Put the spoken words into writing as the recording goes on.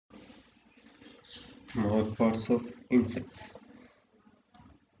Mouthparts of insects.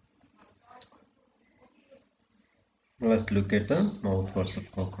 Let's look at the mouthparts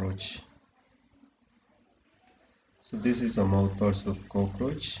of cockroach. So this is a mouthparts of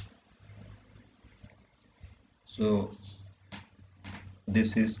cockroach. So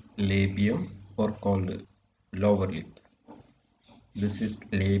this is labium or called lower lip. This is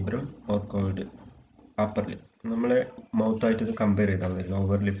labrum or called upper lip. നമ്മളെ mouth ആയിട്ട് compare ചെയ്താൽ മതി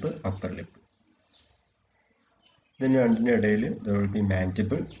lower lip upper lip. ഇതിന് രണ്ടിൻ്റെ ഇടയിൽ there will be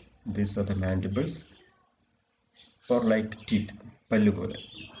mandible. These are the mandibles or like teeth, പല്ല് പോലെ.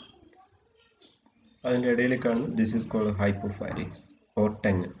 അതിൻ്റെ ഇടയിൽ കാണുന്നത് this is called hypopharynx or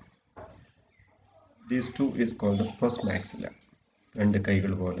tongue. These two is called the first maxilla. രണ്ട്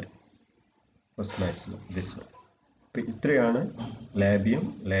കൈകൾ പോലെ first maxilla, this one. അപ്പോൾ ഇത്രയാണ് labium,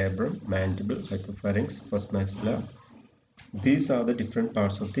 labrum, mandible, hypopharynx, first maxilla. These are the different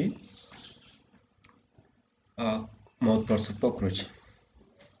parts of the mouthparts of cockroach.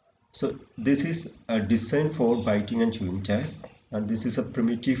 So this is a design for biting and chewing type, and this is a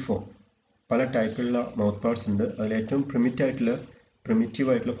primitive form. പല ടൈപ്പിലുള്ള mouth parts ഉണ്ട്. അതിൽ ഏറ്റവും primitive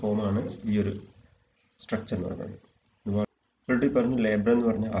ആയിട്ടുള്ള ഫോമാണ് ഈ ഒരു structure എന്ന് പറയുന്നത്. ഓൾറെഡി പറഞ്ഞു ലേബ്രം എന്ന്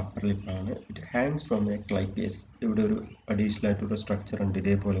പറഞ്ഞാൽ upper ലിപ്പാണ്. It Hanks from A ക്ലൈപ്പിയസ്. ഇവിടെ ഒരു അഡീഷണൽ ആയിട്ടൊരു സ്ട്രക്ചർ ഉണ്ട്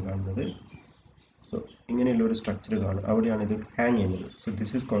ഇതേപോലെ കാണുന്നത്. സോ ഇങ്ങനെയുള്ള ഒരു സ്ട്രക്ചർ കാണും, അവിടെയാണ് ഇത് ഹാങ് ചെയ്യുന്നത്. So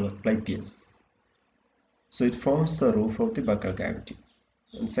this is called ക്ലൈപ്പിയസ്. So it forms the roof of the buccal cavity.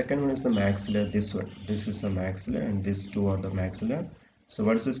 And second one is the maxilla. This one, this is a maxilla, and these two are the maxilla. So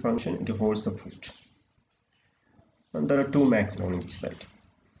what is its function? It holds the food, and there are two maxilla on each side.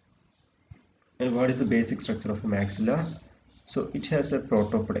 And what is the basic structure of a maxilla? So it has a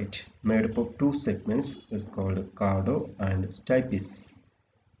protopodite made up of two segments, is called cardo and stipes.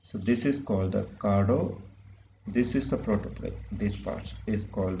 So this is called the cardo, this is the protopodite, this part is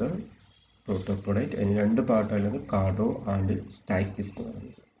called the protopodite, and രണ്ട് പാർട്ടാണ് cardo and stipes എന്ന്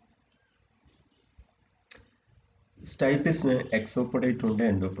പറയുന്നത്. സ്റ്റൈപ്പിസിന് എക്സോപൊഡൈറ്റ് ഉണ്ട്,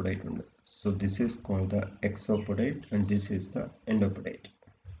 എൻഡോപൊഡൈറ്റ് ഉണ്ട്. So this is called the exopodite and this is the endopodite.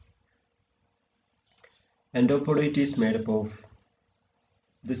 Endopodite is made up of,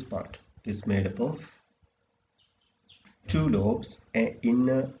 this part is made up of two lobes, an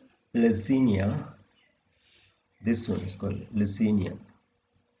inner lacina. This one is called lacina.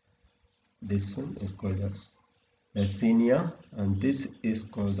 This one is called the lacina, and this is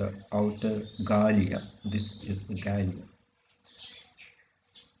called the outer gallia. This is the gallia.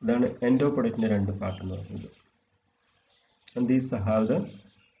 Then endopodite രണ്ട് part എന്ന് പറയുന്നത്. And these have the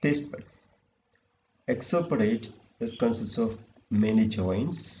taste buds. Exopodite consists of many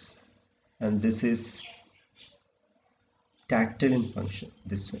joints, and this is tactile in function.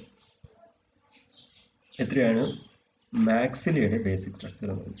 This way. ഇത്രയാണ് മാക്സിലയുടെ basic structure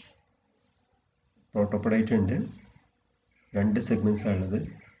എന്ന് പറയുന്നത്. പ്രോട്ടോപൊഡൈറ്റ് ഉണ്ട്, രണ്ട് segments ആണുള്ളത്,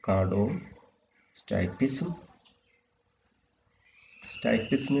 കാർഡോവും സ്റ്റൈപ്പിസും.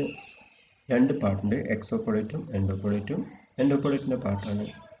 സ്റ്റൈപ്പിസിന് രണ്ട് പാർട്ടുണ്ട്, എക്സോപൊഡൈറ്റും എൻഡോപൊഡൈറ്റും. എൻഡോപൊഡൈറ്റിൻ്റെ പാർട്ടാണ്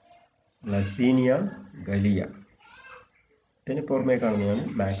ലസീനിയ ഗലിയ. ഇതിന് പുറമേ കാണുന്നതാണ്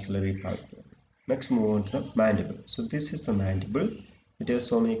maxillary part. Next move on to the mandible. So this is the mandible. It has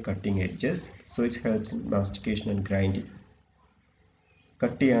so many cutting edges, so it helps in mastication and grinding.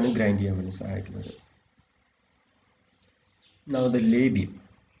 Cut ചെയ്യാനും ഗ്രൈൻഡ് ചെയ്യാൻ വേണ്ടി സഹായിക്കുന്നത്. Now the labium.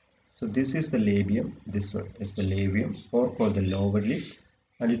 So this is the labium, this one is the labium or called the lower lip,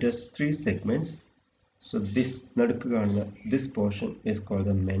 and it has three segments. So this nadukku കാണുന്ന this portion is called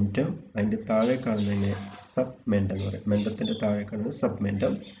the mentum, and താഴെ കാണുന്നതിനെ submentum എന്ന് പറയും. മെൻറ്റത്തിൻ്റെ താഴെ കാണുന്നത്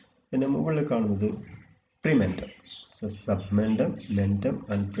submentum, പിന്നെ മുകളിൽ കാണുന്നത് prementum. So submentum, mentum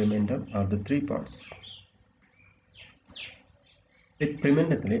and prementum are the three parts.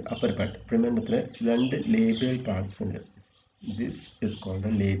 prementum upper part, prementum രണ്ട് labial parts ഉണ്ട്. This is called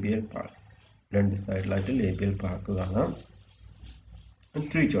the labial part. രണ്ട് സൈഡിലായിട്ട് labial part കാണാം. And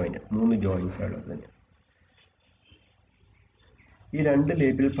three joint, മൂന്ന് joints ഉള്ളത് തന്നെ. ഈ രണ്ട്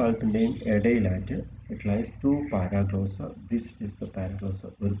labial പാർട്ടിൻ്റെയും ഇടയിലായിട്ട് it lies two paraglossa. This is the paraglossa.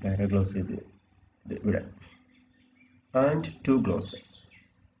 ഒരു paraglossa ഇത് ഇവിടെ. And two glossae.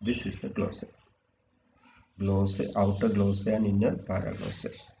 This is the glossae. Glossae, outer glossae and inner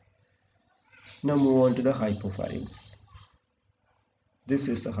paraglossae. Now move on to the hypopharynx. This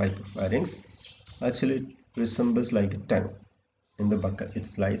is the hypopharynx. Actually it resembles like a tongue in the buccal. It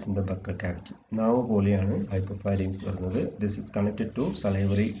lies in the buccal cavity. Now പോലെയാണ് hypopharynx വരുന്നത്. This is connected to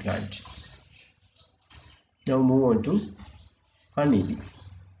salivary gland. Now move on to honeybee.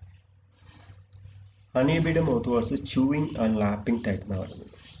 Honeybeeയുടെ mouth was chewing and lapping type എന്നാണ്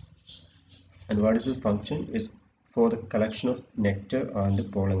പറയുന്നത്. And what is its function? Is for the collection of nectar and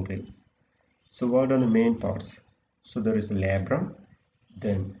pollen grains. So what are the main parts? So there is a labrum,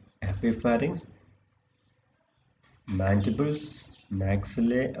 then epipharynx, mandibles,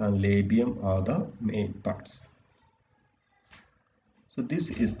 maxillae and labium are the main parts. So this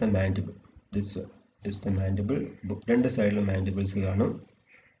is the mandible. This is the mandible. രണ്ട് സൈഡിലും mandibles കാണും.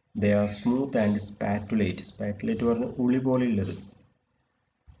 They are smooth and spatulate. Spatulate പറഞ്ഞാൽ ഉള്ളി പോലെയുള്ളത്.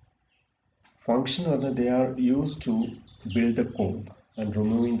 Function പറഞ്ഞാൽ they are used to build the comb and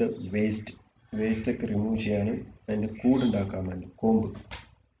removing the waste. Waste ഒക്കെ remove ചെയ്യാനും അതിൻ്റെ കൂടുണ്ടാക്കാൻ വേണ്ടി കോമ്പ്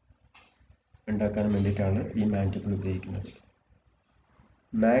ഉണ്ടാക്കാൻ വേണ്ടിയിട്ടാണ് ഈ മാൻഡിബിൾ ഉപയോഗിക്കുന്നത്.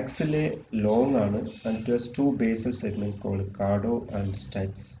 Maxillae long ആണ് and it has two basal segments called cardo and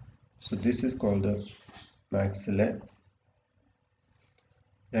stipes. So this is called the maxillae.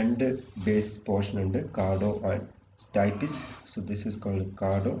 രണ്ട് base portion ഉണ്ട് cardo and stipes. So this is called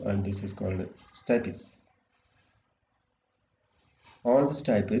cardo and this is called stipes. All the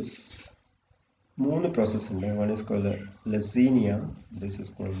stipes മൂന്ന് process ഉണ്ട്. One is called lacinium. This is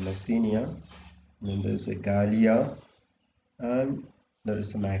called lacinium. Then there is a gallia and there is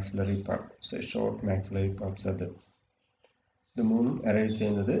a maxillary part. So short maxillary parts are there. The മൂന്നും arrange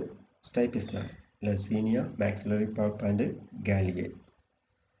ചെയ്യുന്നത് stipes ആണ്. Lacinium, maxillary pulp and gallia.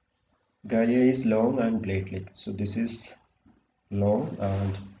 Gallia is long and blade-like. So this is long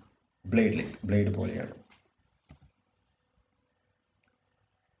and blade-like. Blade പോലെയാണ്.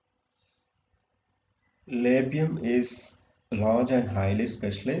 Labium is large and highly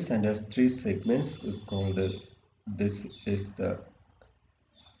specialized and has three segments. Is called this is the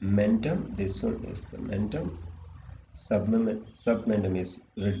mentum. This one is the mentum. Submentum is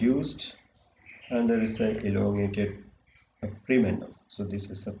reduced and there is an elongated prementum. So this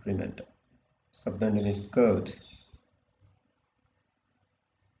is the prementum. Submentum is curved.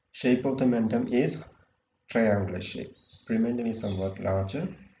 Shape of the mentum is triangular shape. Prementum is somewhat larger.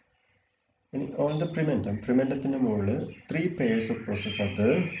 And on the prementum, prementum three pairs of process are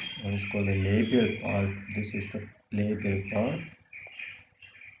there. One is called the labial part. This is the labial part.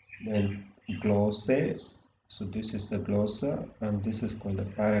 Then glossae. So this is the glossa and this is called the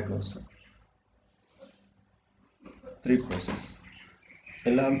paraglossa. Three process.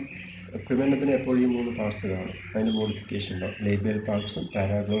 എല്ലാം പ്രിമെൻറ്റത്തിന് എപ്പോഴും ഈ മൂന്ന് parts കാണും. അതിൻ്റെ modification ഉണ്ടാവും. Labial പാർട്സും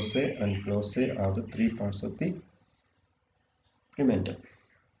പാരാഗ്ലോസെ and ഗ്ലോസെ are the three parts of the പ്രിമെൻറ്റം.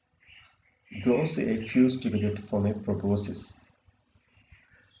 Glossae fuse together to form a proboscis.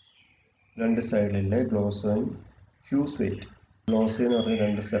 രണ്ട് സൈഡിലെ ഗ്ലോസയും ഫ്യൂസേറ്റ്. ഗ്ലോസെ എന്ന് പറഞ്ഞാൽ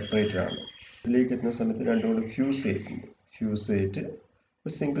രണ്ട് സെപ്പറേറ്റഡ് ആണ്. ഇതിലേക്ക് എത്തുന്ന സമയത്ത് രണ്ടും കൂടെ ഫ്യൂസേറ്റ് ഉണ്ട്. ഫ്യൂസേറ്റ്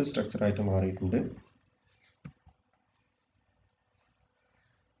ഒരു സിംഗിൾ സ്ട്രക്ചറായിട്ട് മാറിയിട്ടുണ്ട്.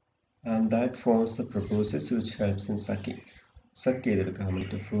 And that forms the proboscis which helps in sucking. Suck ചെയ്തെടുക്കാൻ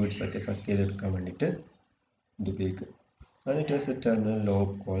വേണ്ടിയിട്ട് ഫ്ലൂയിഡ്സ് ഒക്കെ സക്ക് ചെയ്തെടുക്കാൻ വേണ്ടിയിട്ട് ഇത് ഉപയോഗിക്കും. And it has a terminal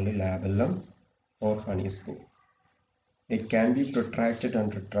lobe called labellum or honey spoon. It can be protracted and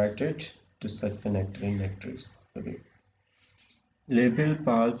retracted to suck the nectar in nectaries. Okay. Labial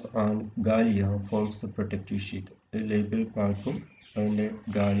pulp and gallia forms the protective sheath. The labial pulpum അതിൻ്റെ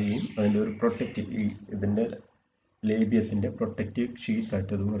ഗാലിയയും അതിൻ്റെ ഒരു protective ഇതിൻ്റെ ലേബിയത്തിൻ്റെ protective sheath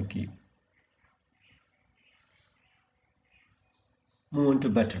ആയിട്ട് അത് work ചെയ്യും. Move on to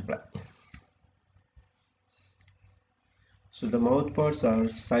butterfly. So the mouth parts are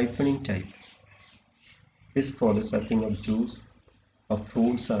siphoning type. Is for the sucking of juice of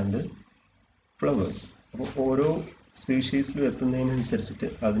fruits and flowers. അപ്പോൾ ഓരോ സ്പീഷീസിലും എത്തുന്നതിനനുസരിച്ചിട്ട്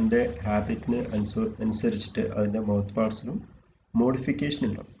അതിൻ്റെ ഹാബിറ്റിന് അനുസരിച്ചിട്ട് അതിൻ്റെ മൗത്ത് പാർട്സിലും മോഡിഫിക്കേഷൻ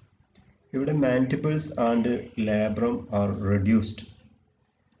ഉണ്ടാവും. ഇവിടെ mandibles and labrum are reduced.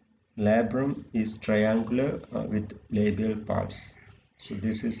 Labrum is triangular with labial parts. So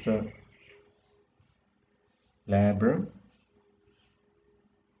this is the labrum,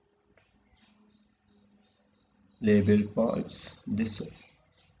 labial parts.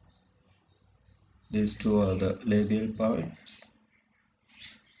 These two are the labial parts.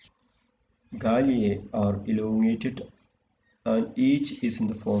 Galliae are elongated and each is in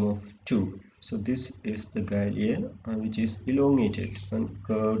the form of tube. So this is the gallia which is elongated and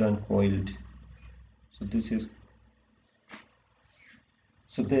curved and coiled. So this is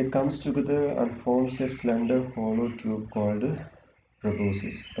they comes together and forms a slender hollow tube called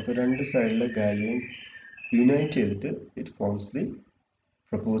proboscis. അപ്പോൾ രണ്ട് സൈഡിലെ ഗാലിയയും unite ചെയ്തിട്ട് it forms the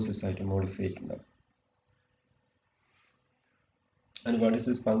proboscis ആയിട്ട് modify ചെയ്തിട്ടുണ്ടാകും. And what is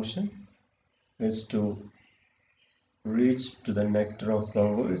its function? Is to reach to the nectar of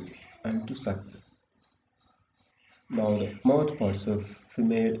flowers and to suck. Now the mouth parts of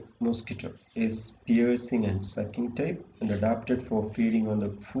female mosquito is piercing and sucking type and adapted for feeding on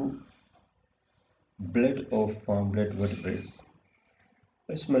the food blood of warm blood vertebrates.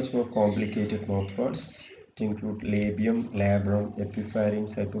 It's much more complicated mouthparts. It include labium, labrum,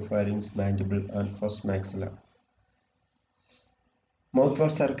 epipharynx, hypopharynx, mandible, and first maxilla.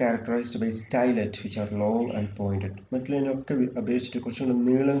 Mouthparts are characterized by stylet, which are long and pointed. മറ്റുള്ളതിനൊക്കെ അപേക്ഷിച്ച് കുറച്ചുകൂടി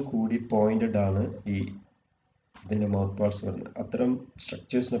നീളം കൂടി pointed ആണ് ഈ ഇതിൻ്റെ മൗത്ത്പാർട്സ് വരുന്നത്. അത്തരം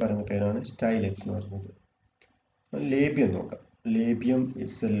സ്ട്രക്ചേഴ്സിന് പറയുന്ന പേരാണ് സ്റ്റൈലെറ്റ്സ് എന്ന് പറയുന്നത്. ലേബിയം നോക്കാം. Labium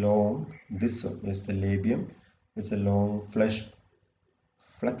it's A long, this one is the labium, it's A long flush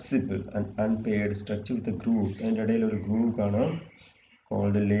flexible and unpaired structure with a groove. അതിൻ്റെ ഇടയിൽ ഒരു ഗ്രൂവ് കാണാം,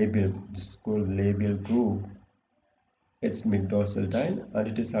 called labial. This is called labial groove. It's mid-dorsal tine and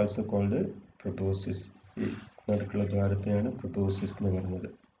it is also called proboscis. ഈ നടുക്കുള്ള ദ്വാരത്തിനാണ് proboscis എന്ന് പറയുന്നത്.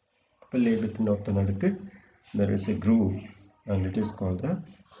 അപ്പോൾ ലേബിയത്തിൻ്റെ ഒത്ത നടുക്ക് there is a groove and it is called the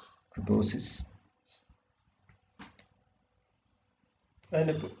proboscis.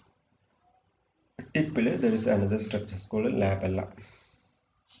 അതിൻ്റെ ടിപ്പിൽ there is another structure called labella.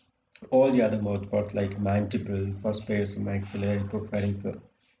 All the other mouthparts like mandible, first pairs of maxilla, hypopharynx are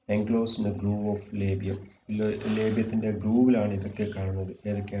enclosed in the groove of labium. ലേബിയത്തിൻ്റെ ഗ്രൂവിലാണ് ഇതൊക്കെ കാണുന്നത്.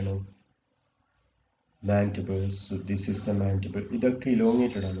 ഏതൊക്കെയാണ്? mandibles. So this is the mandible. ഇതൊക്കെ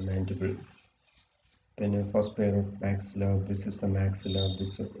elongated ആണ് mandible. പിന്നെ first pair of maxilla, this is the maxilla,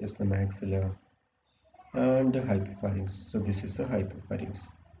 this is the maxilla, and hypopharynx. So this is the hypopharynx.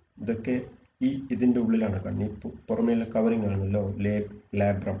 ഇതൊക്കെ ഇതിൻ്റെ ഉള്ളിലാണ് കാണുന്നത്. ഈ പുറമേയുള്ള കവറിങ് ആണല്ലോ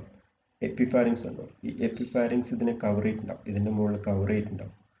ലാബ്രം. എപ്പിഫാരിങ്സ് ഉണ്ടോ? ഈ എപ്പിഫാരിങ്സ് ഇതിനെ കവർ ചെയ്തിട്ടുണ്ടാവും, ഇതിൻ്റെ മുകളിൽ കവർ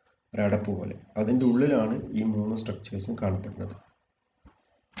ചെയ്തിട്ടുണ്ടാവും ഒരടപ്പ് പോലെ. അതിൻ്റെ ഉള്ളിലാണ് ഈ മൂന്ന് സ്ട്രക്ചേഴ്സും കാണപ്പെടുന്നത്.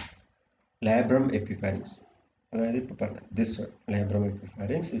 ലാബ്രം എപ്പിഫാരിങ്സ്, അതായത് ഇപ്പോൾ പറഞ്ഞ this one labrum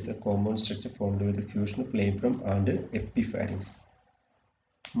എപ്പിഫാരിങ്സ് is A common structure formed with fusion of labrum and എപ്പിഫാരിങ്സ്.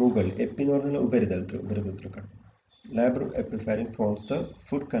 മുകൾ എപ്പി എന്ന് പറഞ്ഞാൽ ഉപരിതലത്തിൽ കാണും. Labrum എപ്പിഫാരിങ്സ് forms the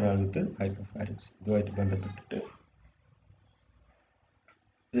food canal with hypopharynx. ഇതുമായിട്ട് ബന്ധപ്പെട്ടിട്ട്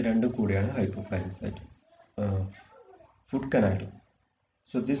ഇത് രണ്ടും കൂടിയാണ് ഹൈപ്പോഫാരിങ്സ് ആയിട്ട് food canal.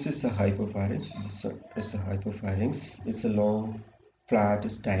 So this is a hypopharynx. This is a hypopharynx. It's a long, flat,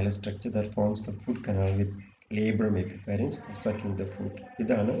 stylish structure that forms the food canal with labrum epipharynx for sucking the food.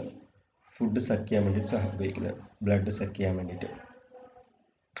 ഇതാണ് food suck ചെയ്യാൻ വേണ്ടിയിട്ട് ഉപയോഗിക്കുന്നത്, blood suck ചെയ്യാൻ വേണ്ടിയിട്ട്.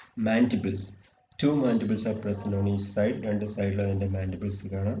 mandibles. Two mandibles are present on each side. രണ്ട് സൈഡിലും അതിൻ്റെ mandibles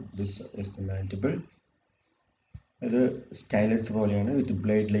കാണാം. This is the mandible. അത് സ്റ്റൈലസ് പോലെയാണ് വിത്ത്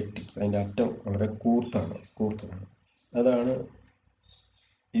ബ്ലേഡ് ലൈക്ക് ടിപ്സ്. അതിൻ്റെ അറ്റം വളരെ കൂർത്തതാണ്. അതാണ്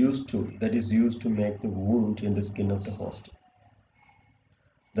that is used to make the wound in the skin of the host.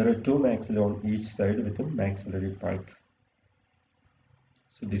 There are two maxilla on each side with a maxillary pulp.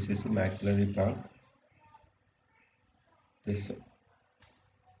 So this is a maxillary pulp. This one.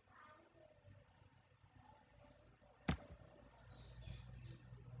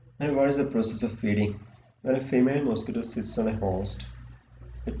 And what is the process of feeding? When a female mosquito sits on a host,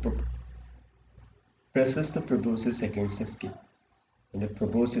 it presses the proboscis against the skin. അതിൻ്റെ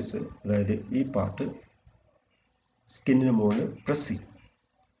proboscis, അതായത് ഈ part സ്കിന്നിന് മുകളിൽ press ചെയ്യും.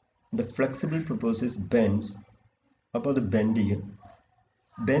 The flexible proboscis ബെൻഡ്സ്. അപ്പോൾ അത് bend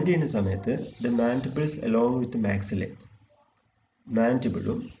ചെയ്യുന്ന സമയത്ത് ദ മാൻഡിബിൾസ് അലോങ് വിത്ത് മാക്സിലെ,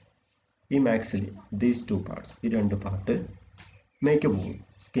 മാൻഡിബിളും ഈ മാക്സിലെ, ദീസ് ടു പാർട്സ്, ഈ രണ്ട് പാർട്ട് മേക്ക് എ വൂണ്ട്,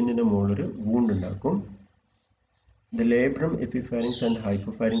 സ്കിന്നിൻ്റെ മുകളിലൊരു വൂണ്ട് ഉണ്ടാക്കും. The labrum എപ്പിഫാരിങ്സ് and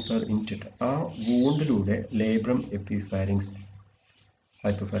hypopharynx R ഇൻറ്റഡ്. ആ വൂണ്ടിലൂടെ ലേബ്രം എപ്പിഫാരിങ്സ്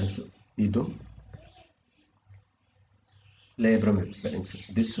hypopharynx, ഇതും labrum epipharynx,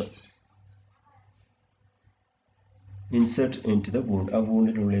 this one, insert into the wound. ആ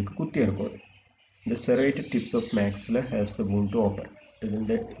വൂണ്ടിനുള്ളിലേക്ക് കുത്തിയിറക്കും. The serrated tips of maxilla helps the wound to open.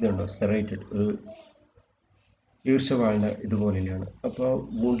 ഇതിൻ്റെ ഇതുണ്ടോ സെറേറ്റഡ്, ഒരു ഈർച്ചവാളിൻ്റെ ഇതുപോലെയാണ്. അപ്പോൾ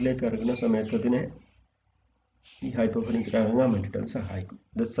വൂണ്ടിലേക്ക് ഇറങ്ങുന്ന സമയത്ത് അതിനെ ഈ ഹൈപ്പോഫാരിങ്സിൽ ഇറങ്ങാൻ വേണ്ടിയിട്ടാണ് സഹായിക്കും.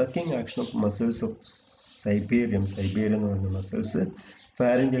 The sucking action of muscles of സൈബേറിയം എന്ന് പറയുന്ന മസിൽസ്,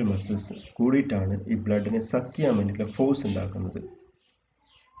 ഫാരഞ്ചൽ മസിൽസ് കൂടിയിട്ടാണ് ഈ ബ്ലഡിനെ സക്ക് ചെയ്യാൻ വേണ്ടിയിട്ടുള്ള ഫോഴ്സ് ഉണ്ടാക്കുന്നത്.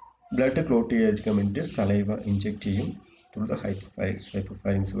 ബ്ലഡ് ക്ലോട്ട് ചെയ്യാതിരിക്കാൻ വേണ്ടിയിട്ട് സലൈവ ഇഞ്ചെക്ട് ചെയ്യും ത്രൂ ദ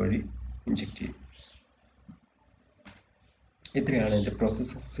ഹൈപ്പോഫാരിങ്സ് വഴി ഇഞ്ചെക്ട് ചെയ്യും. ഇത്രയാണ് അതിൻ്റെ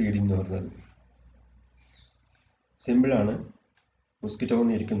പ്രോസസ് ഓഫ് ഫീഡിംഗ് എന്ന് പറയുന്നത്. സിമ്പിളാണ്. മൊസ്കിറ്റോ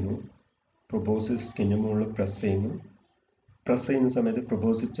വന്നിരിക്കുന്നു, പ്രൊബോസിസ് സ്കിന്നിന് മുകളിൽ പ്രസ് ചെയ്യുന്ന സമയത്ത്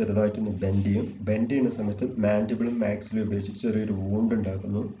പ്രൊബോസിസ് ചെറുതായിട്ടൊന്ന് ബെൻഡ് ചെയ്യുന്ന സമയത്ത് മാൻഡിബിളും മാക്സിലും ഉപയോഗിച്ച് ചെറിയൊരു വൂണ്ട്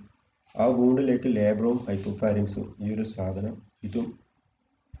ഉണ്ടാക്കുന്നു. ആ വൂണ്ടിലേക്ക് ലേബ്രവും ഹൈപ്പോഫാരിങ്സും ഈ ഒരു സാധനം ഇതും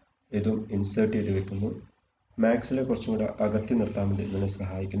ഇൻസേർട്ട് ചെയ്ത് വെക്കുന്നു. മാക്സിലെ കുറച്ചും കൂടെ അകത്തി നിർത്താൻ വേണ്ടി ഇതിനെ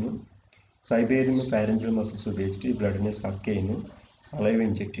സഹായിക്കുന്നു. സൈബേറിയനും ഫാരഞ്ചൽ മസിൽസ് ഉപയോഗിച്ചിട്ട് ഈ ബ്ലഡിനെ സക്ക് ചെയ്യുന്നു, സലൈവ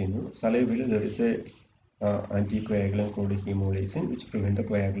ഇഞ്ചെക്ട് ചെയ്യുന്നു. സലൈവയിൽ there is a anticoagulant called hemolysin which prevent the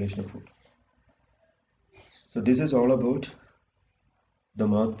coagulation of food. So this is all about the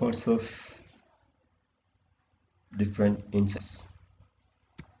mouthparts of different insects.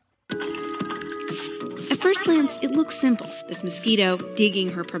 At first glance, it looks simple, this mosquito digging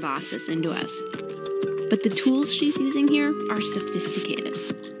her proboscis into us. But the tools she's using here are sophisticated.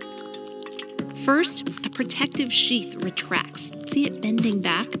 First, a protective sheath retracts. See it bending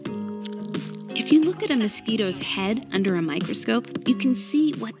back? If you look at a mosquito's head under a microscope, you can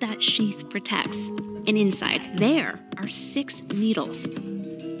see what that sheath protects. And inside there are 6 needles.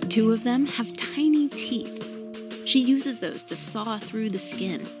 2 of them have tiny teeth. She uses those to saw through the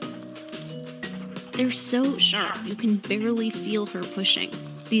skin. They're so sharp, you can barely feel her pushing.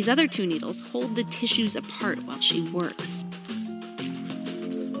 These other 2 needles hold the tissues apart while she works.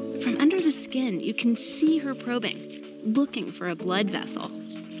 From under the skin, you can see her probing, looking for a blood vessel.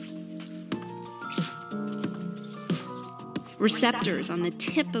 Receptors on the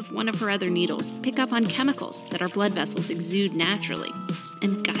tip of one of her other needles pick up on chemicals that our blood vessels exude naturally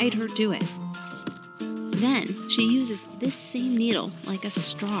and guide her to it. Then she uses this same needle like a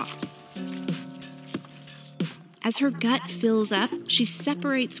straw. As her gut fills up, she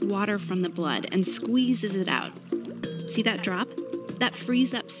separates water from the blood and squeezes it out. See that drop? That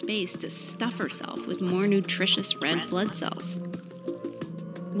frees up space to stuff herself with more nutritious red blood cells.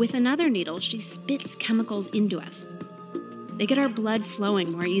 With another needle, she spits chemicals into us. They get our blood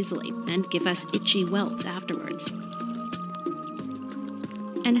flowing more easily and give us itchy welts afterwards.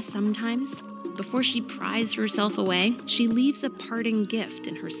 And sometimes, before she pries herself away, she leaves a parting gift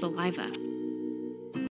in her saliva.